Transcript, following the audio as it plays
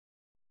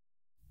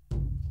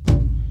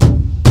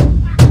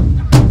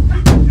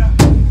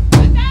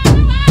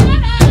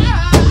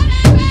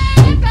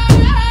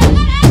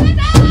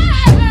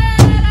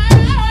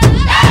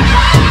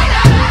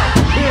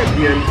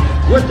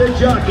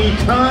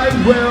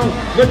Kyle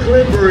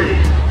McClimbry.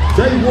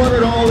 They won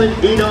it all in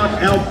Enoch,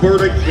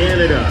 Alberta,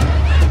 Canada.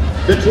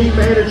 The team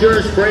manager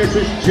is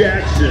Francis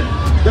Jackson.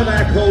 The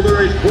back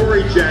holder is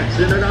Corey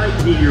Jackson, a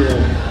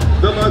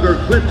 19-year-old. The mugger,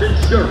 Clifton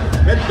Shirk,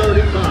 at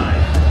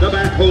 35. The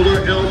back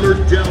holder, Elmer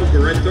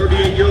Delver, a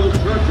 38-year-old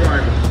truck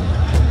driver.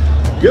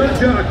 Your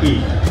jockey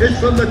is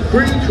from the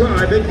Cree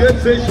tribe in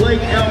Goodfish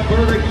Lake,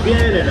 Alberta,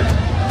 Canada.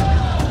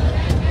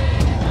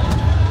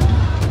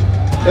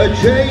 A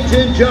change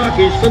in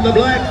jockeys from the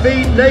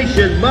Blackfeet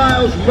Nation,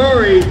 Miles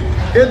Murray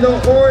in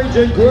the orange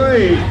and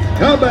gray.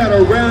 How about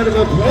a round of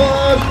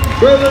applause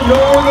for the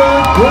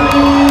Northern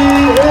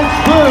Cree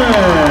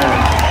Express?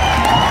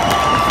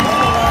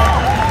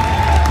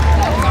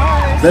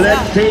 The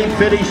next team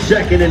finished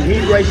second in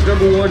heat race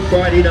number 1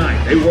 Friday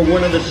night. They were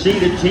one of the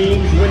seeded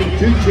teams, winning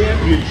 2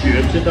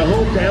 championships at the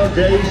hometown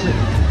days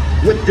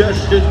with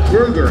Dustin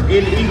Kruger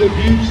in Eagle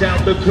Butte,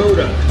 South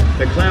Dakota.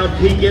 The Cloud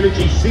Peak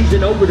Energy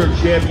season opener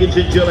champions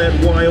in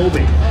Gillette,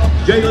 Wyoming.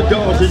 Jayla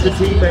Dawes is the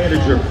team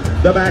manager.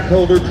 The back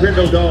holder,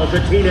 Trindle Dawes,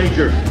 a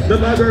teenager. The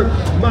mugger,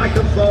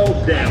 Micah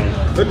Fallsdown,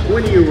 a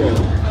 20-year-old.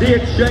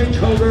 The exchange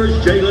holder is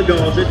Jayla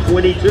Dawes at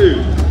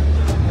 22.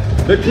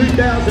 The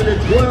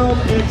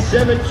 2012 and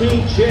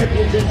 17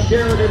 champions in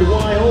Sheridan,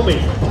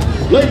 Wyoming.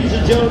 Ladies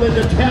and gentlemen,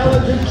 the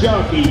talented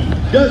jockey,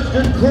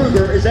 Dustin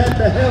Kruger, is at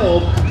the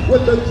helm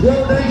with the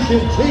Crow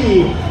Nation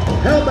team.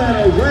 How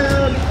about a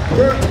round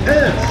for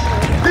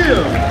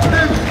S.M.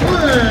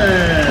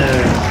 Express?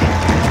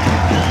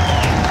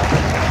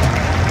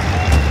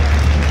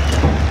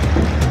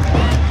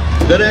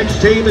 The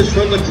next team is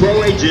from the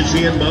Crow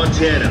Agency in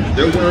Montana.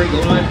 They're wearing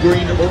lime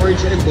green,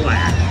 orange, and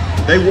black.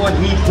 They won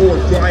Heat 4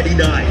 Friday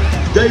night.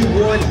 They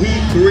won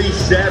Heat 3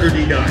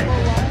 Saturday night.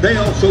 They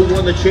also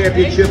won the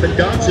championship in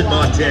Dodson,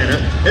 Montana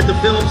at the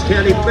Phillips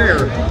County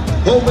Fair.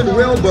 Holman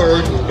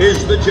Relberg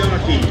is the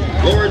jockey.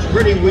 Lawrence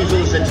Pretty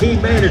Weasel is the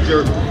team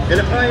manager and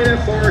an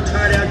INFR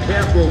tie-down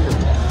calf roper.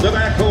 The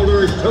back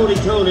holder is Tony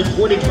Tone at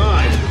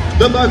 25.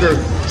 The mugger,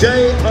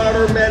 J.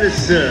 Otter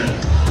Medicine.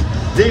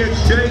 The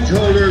exchange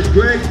holder is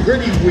Greg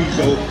Pretty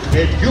Weasel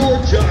and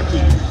your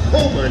jockey,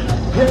 Holman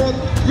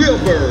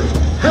Relberg.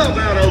 How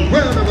about a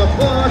round of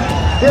applause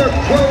for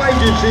Crow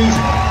Agencies?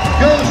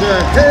 Goes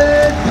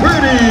ahead,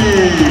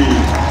 Pretty!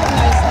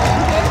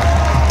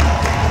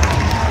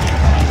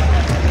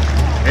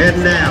 And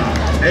now,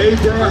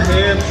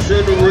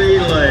 Abrahamson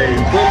Relay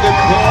from the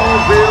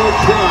Colville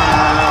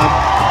Tribe.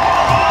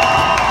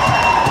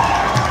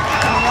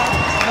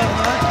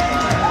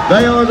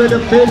 They are the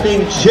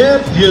defending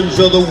champions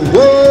of the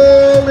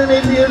world in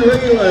Indian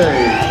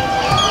Relay.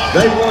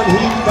 They won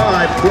Heat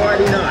 5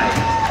 Friday night.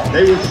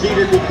 They were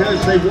seated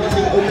because they won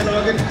the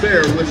Okanagan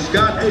Fair with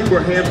Scott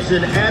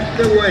Abrahamson at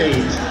the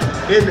range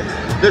in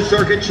the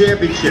Circuit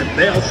Championship.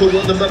 They also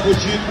won the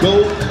Muckleshoot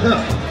Gold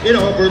Cup in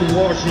Auburn,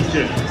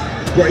 Washington.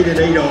 Braden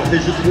Adolph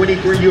is a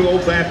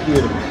 23-year-old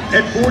backwater.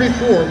 At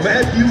 44,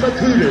 Matthew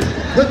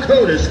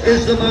Makotis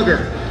is the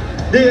mugger.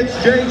 The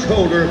exchange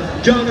holder,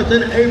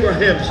 Jonathan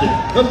Abrahamson,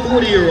 a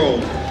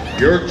 40-year-old.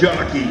 Your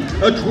jockey,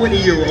 a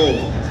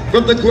 20-year-old.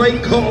 From the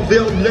great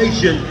Colville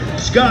Nation,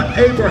 Scott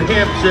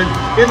Abrahamson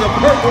in the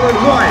purple and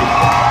white.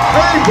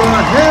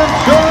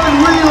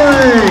 Abrahamson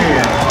Relay!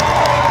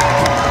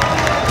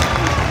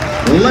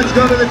 Let's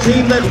go to the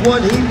team that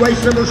won heat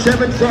race number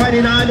 7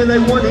 Friday night and they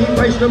won heat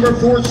race number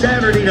 4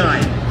 Saturday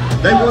night.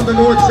 They won the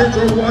North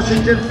Central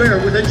Washington Fair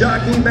with a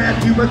jockey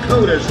Matthew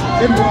Makotis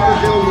in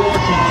Waterville,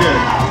 Washington.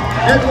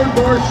 Edward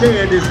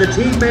Marchand is the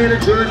team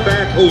manager and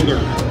back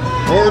holder.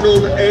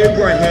 Arnold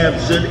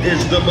Abrahamson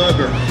is the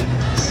mugger.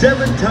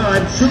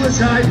 7-time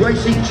suicide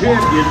racing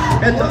champion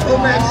at the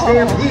OMAC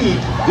Stampede,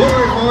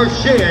 Lauren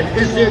Marchand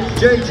is the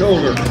exchange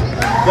holder.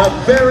 The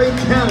very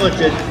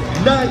talented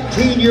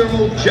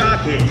 19-year-old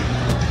jockey,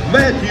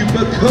 Matthew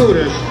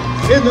Makotis,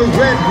 in the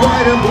red,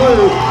 white, and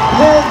blue,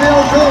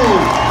 Colville's own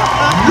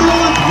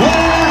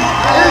Northwest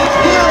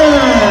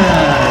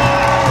Express!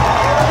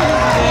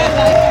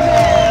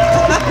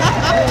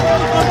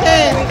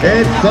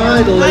 And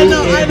finally,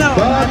 in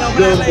box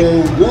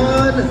number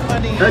 1,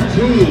 a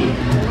team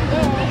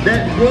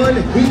that won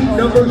heat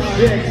number 6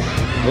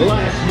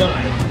 last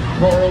night.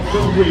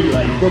 Carlson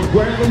Relay from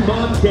Bradley,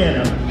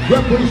 Montana,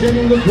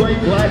 representing the Great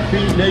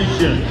Blackfeet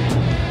Nation.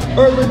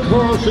 Irvin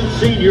Carlson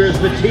Sr. is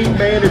the team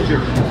manager.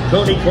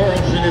 Tony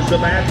Carlson is the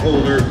back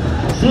holder.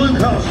 Slew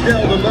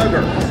Costell the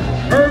mugger.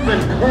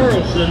 Irvin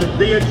Carlson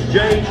the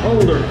exchange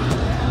holder.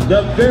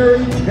 The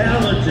very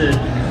talented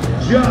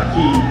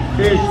jockey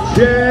is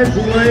Chaz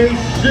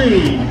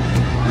Lacey.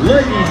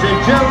 Ladies and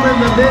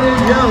gentlemen, the men in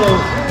yellow,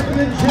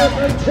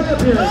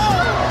 champions.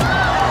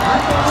 I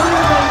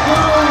believe they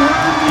go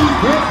Randy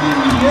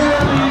Hickey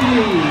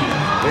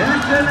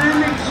S&M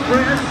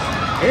Express.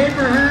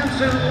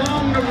 Abrahamson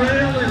along the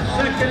rail in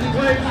second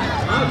place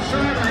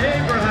outside of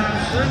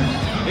Abrahamson.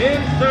 In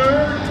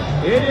third,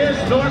 it is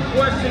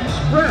Northwest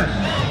Express.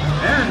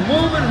 And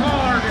moving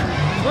hard and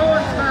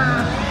going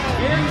fast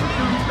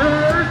into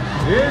third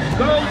is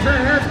Goes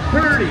Ahead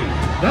Purdy.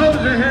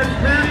 Goes Ahead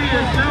Purdy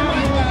is now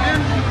moved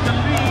into the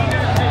lead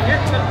as they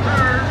hit the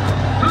turn.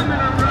 Coming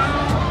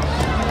around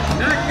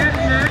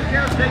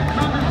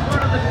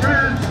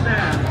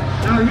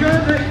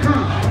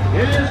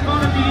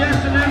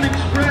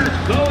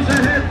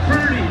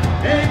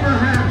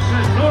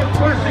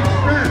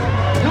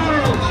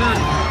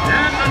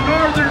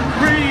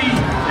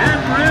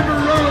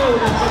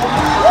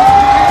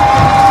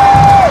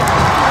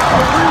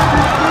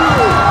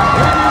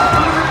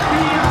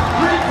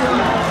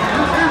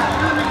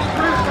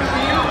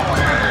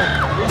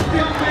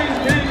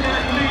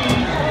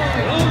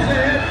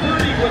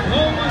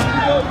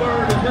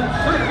Bird is in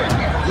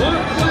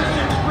second.